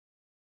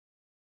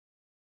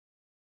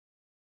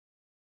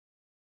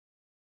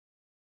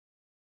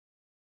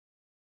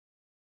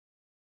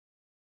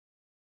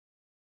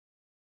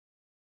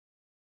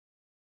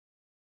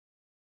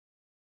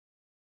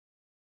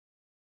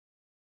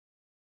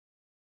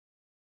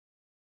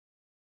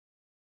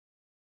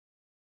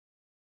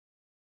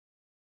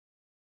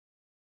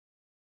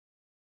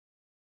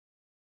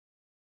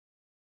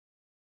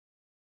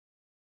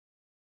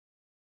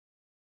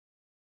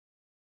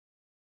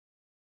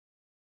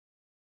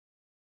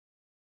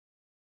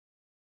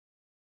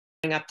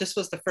up, this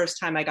was the first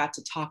time I got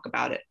to talk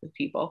about it with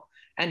people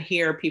and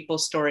hear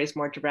people's stories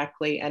more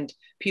directly. And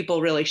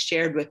people really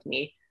shared with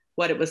me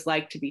what it was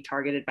like to be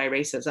targeted by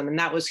racism. And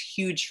that was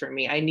huge for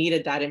me. I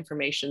needed that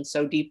information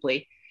so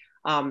deeply.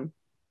 And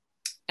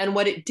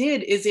what it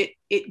did is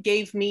it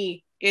gave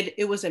me,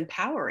 it was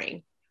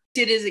empowering.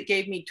 It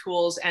gave me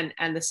tools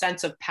and the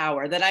sense of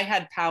power, that I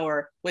had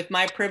power with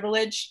my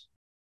privilege.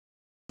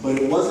 But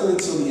it wasn't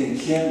until the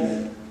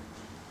encampment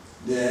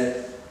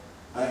that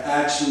I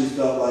actually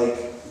felt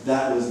like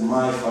that was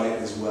my fight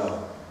as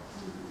well.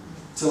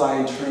 Till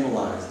I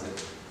internalized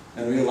it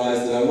and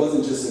realized that I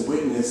wasn't just a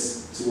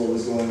witness to what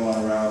was going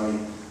on around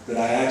me, that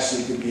I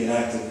actually could be an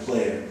active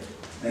player.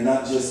 And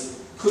not just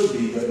could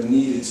be, but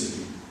needed to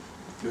be.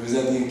 It was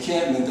at the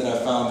encampment that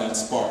I found that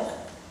spark,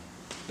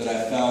 that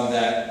I found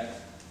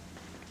that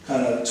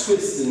kind of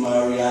twist in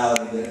my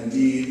reality that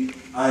indeed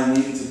I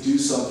needed to do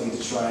something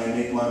to try and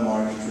make my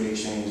mark and create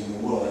change in the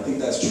world. I think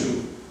that's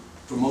true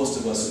for most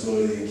of us who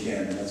go to the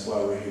encampment. That's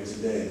why we're here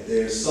today.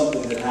 There's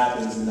something that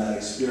happens in that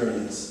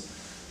experience.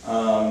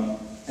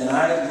 And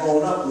I had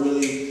grown up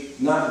really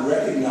not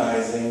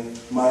recognizing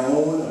my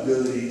own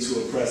ability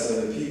to oppress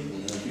other people.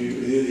 And if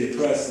you're really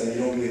oppressed, then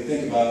you don't really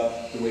think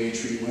about the way you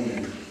treat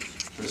women,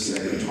 per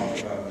se, or talk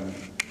about women.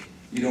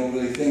 You don't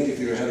really think, if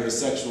you're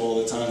heterosexual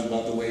all the time,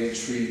 about the way you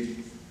treat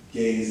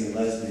gays and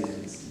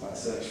lesbians,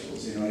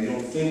 bisexuals. You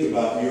don't think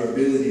about your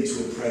ability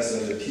to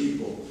oppress other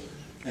people.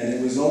 And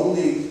it was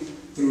only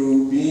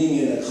through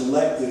being in a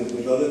collective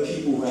with other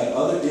people who had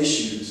other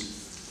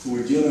issues, who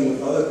were dealing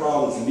with other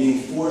problems, and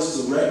being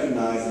forced to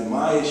recognize that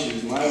my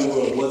issues, my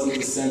world, wasn't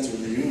the center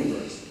of the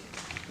universe.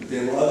 That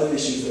there were other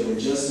issues that were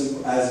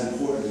just as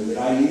important, and that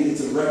I needed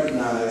to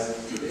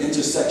recognize the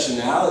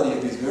intersectionality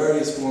of these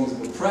various forms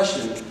of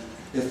oppression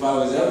if I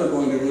was ever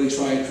going to really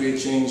try and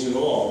create change at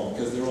all,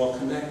 because they're all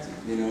connected,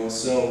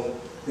 So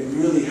it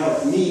really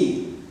helped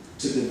me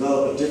to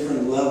develop a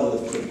different level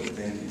of critical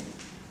thinking.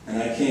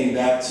 And I came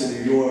back to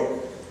New York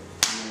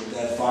with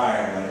that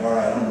fire, like, all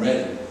right, I'm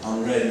ready.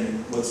 I'm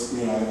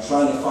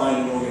trying to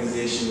find an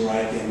organization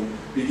where I can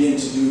begin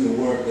to do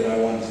the work that I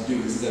wanted to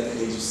do. This is at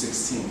the age of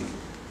 16.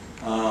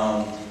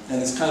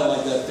 And it's kind of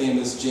like that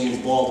famous James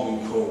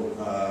Baldwin quote,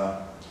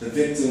 the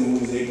victim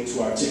who is able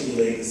to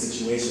articulate the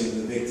situation of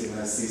the victim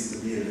has ceased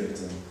to be a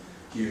victim.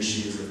 He or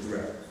she is a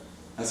threat.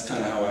 That's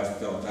kind of how I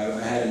felt. I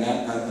had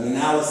an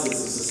analysis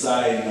of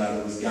society now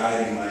that was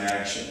guiding my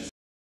actions.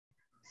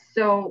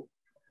 So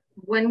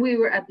when we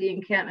were at the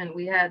encampment,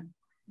 we had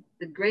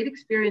the great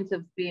experience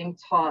of being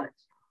taught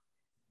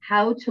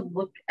how to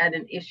look at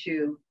an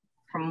issue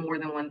from more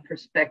than one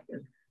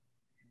perspective.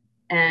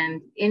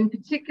 And in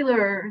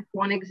particular,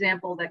 one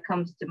example that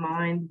comes to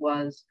mind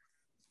was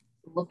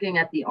looking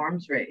at the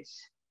arms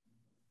race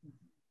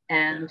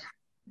and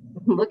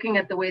looking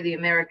at the way the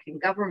American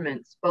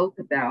government spoke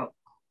about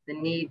the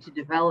need to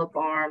develop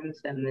arms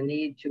and the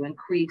need to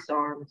increase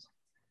arms.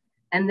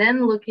 And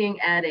then looking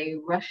at a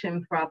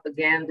Russian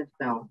propaganda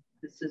film.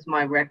 This is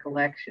my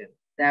recollection,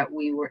 that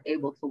we were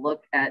able to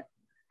look at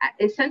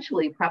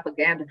essentially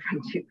propaganda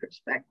from two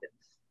perspectives.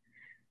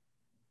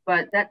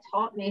 But that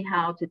taught me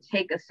how to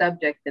take a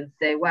subject and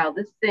say, wow,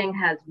 this thing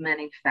has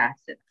many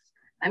facets.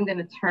 I'm going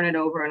to turn it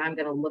over and I'm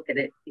going to look at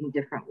it in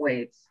different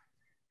ways.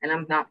 And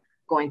I'm not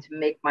going to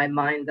make my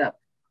mind up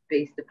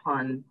based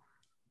upon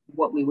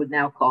what we would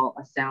now call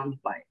a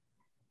soundbite.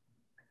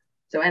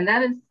 So, and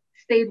that has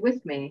stayed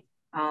with me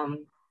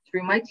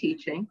through my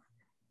teaching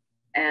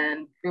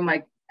and through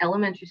my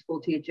elementary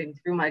school teaching,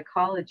 through my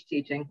college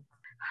teaching.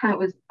 I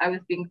was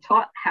being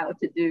taught how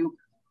to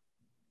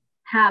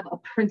have a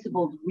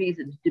principled,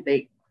 reasoned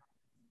debate.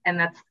 And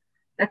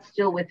that's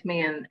still with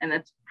me, and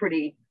that's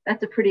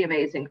a pretty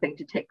amazing thing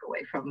to take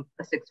away from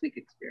a 6-week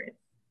experience.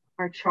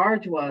 Our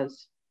charge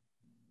was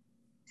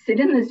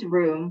sit in this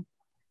room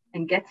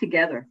and get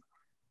together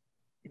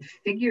and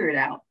figure it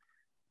out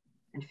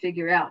and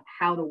figure out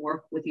how to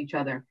work with each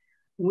other.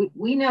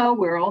 We know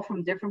we're all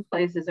from different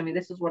places. I mean,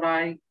 this is what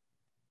I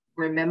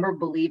remember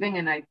believing,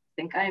 and I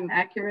think I'm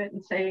accurate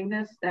in saying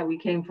this, that we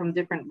came from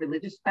different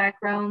religious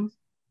backgrounds.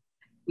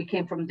 We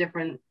came from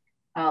different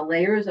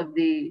layers of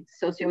the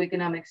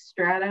socioeconomic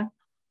strata.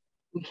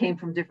 We came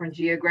from different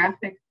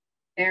geographic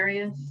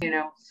areas,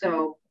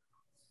 so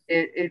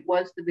it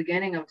was the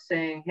beginning of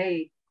saying,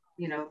 hey,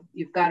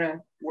 you've got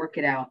to work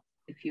it out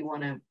if you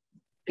want to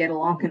get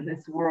along in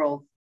this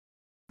world.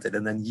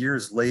 And then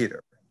years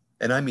later,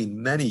 and I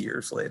mean many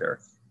years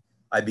later,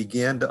 I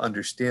began to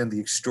understand the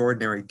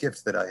extraordinary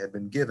gift that I had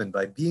been given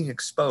by being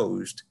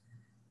exposed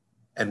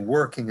and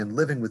working and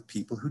living with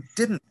people who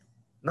didn't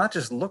not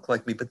just look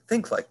like me, but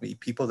think like me,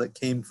 people that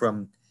came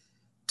from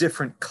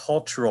different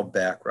cultural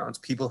backgrounds,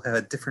 people who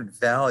had different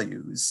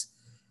values.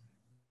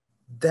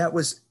 That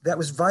was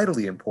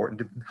vitally important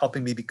to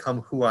helping me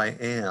become who I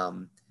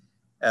am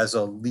as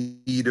a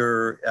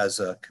leader, as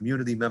a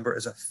community member,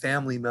 as a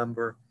family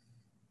member.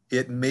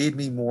 It made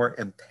me more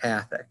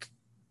empathic.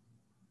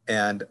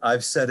 And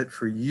I've said it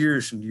for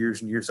years and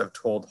years and years. I've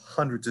told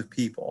hundreds of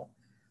people,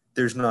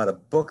 there's not a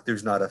book,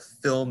 there's not a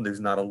film, there's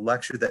not a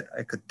lecture that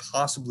I could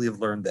possibly have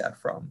learned that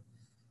from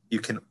You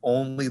can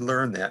only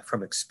learn that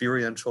from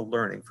experiential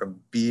learning,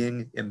 from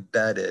being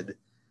embedded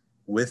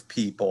with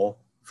people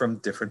from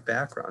different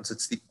backgrounds.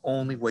 It's the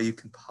only way you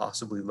can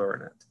possibly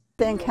learn it.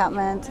 The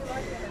encampment,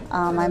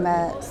 I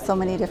met so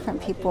many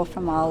different people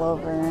from all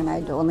over, and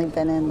I'd only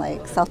been in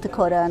like South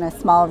Dakota in a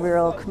small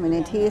rural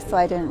community, so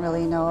I didn't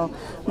really know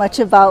much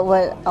about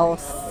what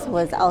else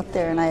was out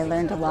there, and I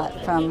learned a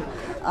lot from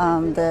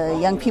the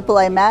young people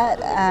I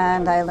met,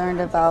 and I learned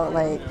about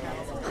like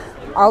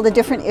all the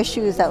different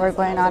issues that were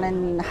going on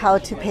and how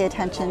to pay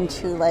attention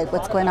to like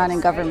what's going on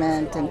in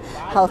government and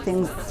how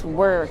things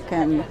work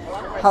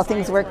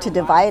to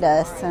divide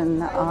us,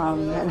 and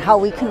how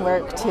we can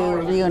work to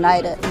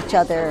reunite each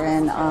other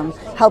and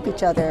help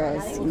each other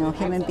as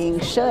human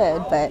beings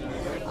should. But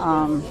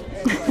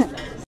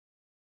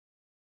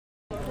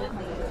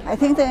I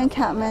think the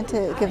encampment,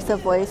 it gives a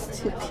voice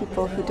to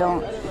people who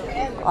don't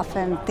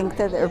often think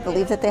that or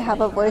believe that they have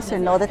a voice or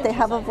know that they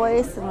have a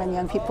voice. And when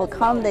young people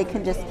come, they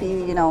can just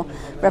be,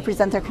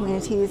 represent their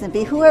communities and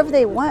be whoever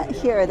they want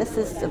here. This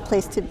is a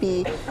place to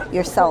be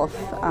yourself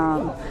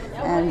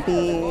and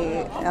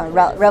be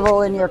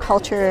revel in your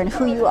culture and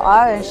who you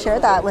are, and share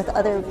that with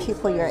other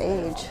people your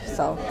age.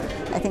 So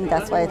I think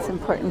that's why it's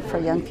important for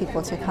young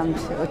people to come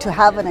to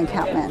have an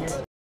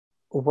encampment.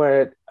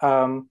 What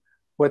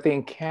the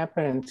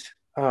encampment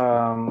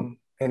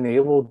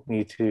enabled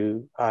me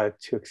to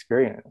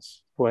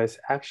experience was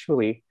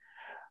actually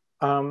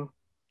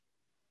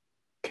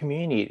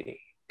community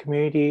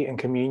and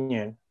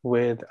communion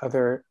with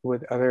other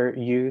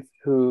youth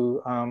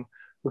who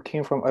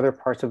came from other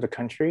parts of the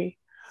country,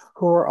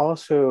 who are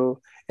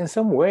also in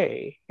some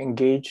way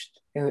engaged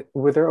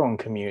with their own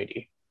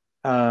community,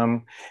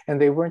 and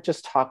they weren't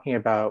just talking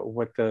about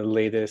what the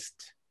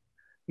latest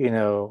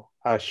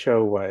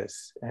show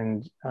was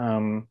and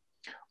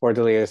or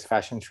the latest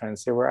fashion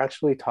trends. They were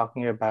actually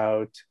talking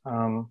about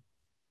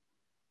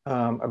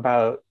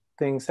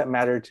things that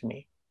mattered to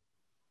me,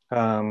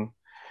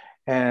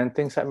 and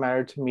things that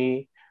mattered to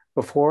me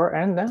before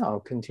and now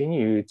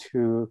continue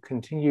to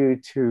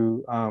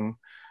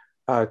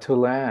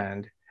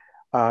land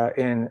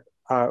in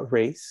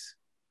race,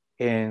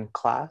 in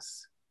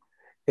class,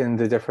 in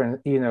the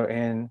different,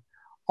 in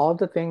all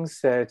the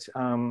things that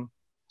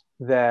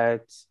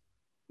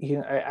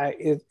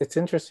it's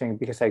interesting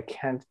because I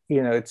can't,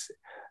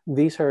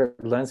 these are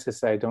lenses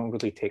that I don't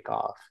really take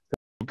off.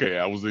 Okay,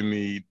 I was in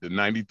the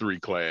 93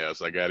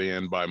 class. I got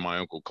in by my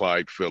uncle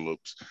Clyde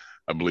Phillips.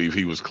 I believe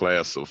he was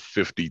class of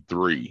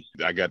 53.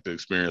 I got to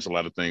experience a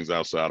lot of things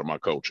outside of my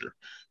culture.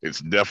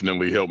 It's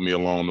definitely helped me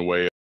along the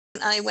way.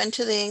 I went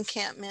to the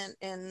encampment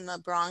in the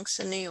Bronx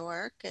in New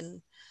York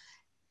in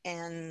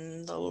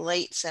the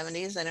late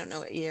 70s. I don't know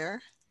what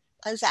year.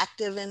 I was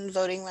active in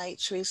voting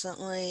rights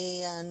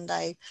recently, and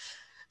I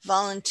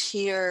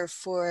volunteer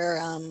for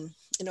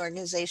an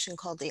organization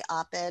called the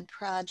Op-Ed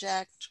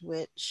Project,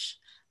 which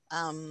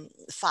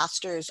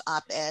fosters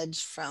op-eds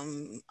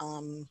from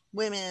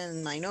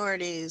women,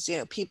 minorities,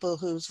 people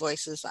whose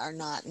voices are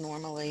not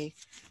normally,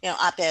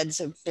 op-eds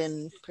have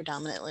been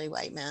predominantly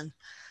white men.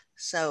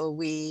 So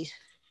we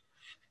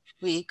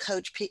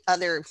coach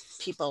other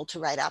people to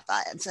write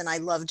op-eds, and I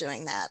love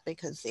doing that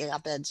because the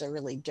op-eds are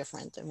really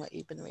different than what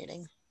you've been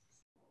reading.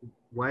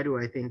 Why do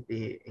I think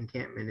the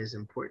encampment is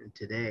important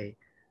today?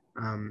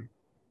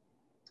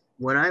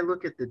 When I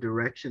look at the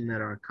direction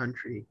that our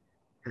country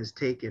has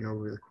taken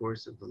over the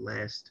course of the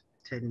last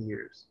 10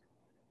 years,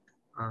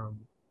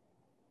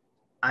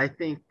 I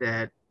think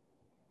that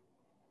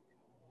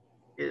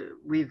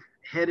we've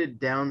headed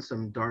down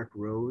some dark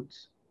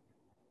roads,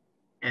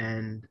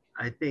 and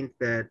I think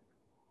that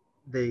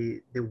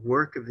the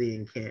work of the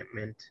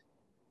encampment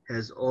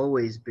has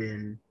always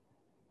been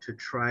to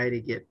try to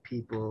get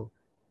people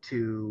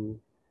to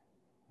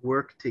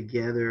work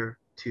together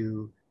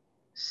to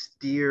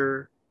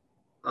steer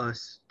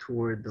us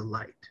toward the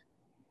light.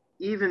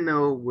 Even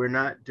though we're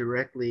not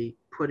directly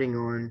putting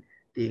on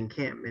the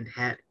encampment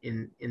hat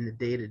in the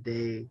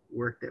day-to-day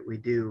work that we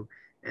do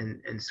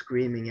and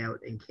screaming out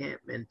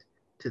encampment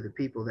to the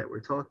people that we're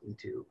talking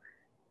to,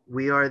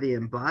 we are the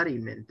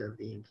embodiment of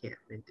the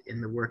encampment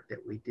in the work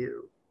that we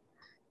do.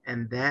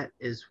 And that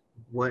is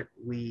what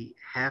we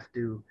have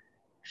to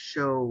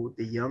show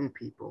the young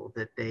people,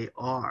 that they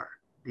are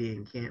the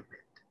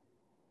encampment.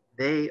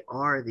 They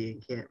are the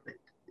encampment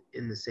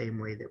in the same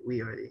way that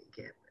we are the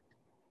encampment.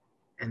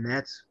 And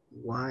that's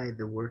why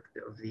the work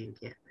of the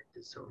encampment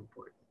is so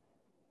important.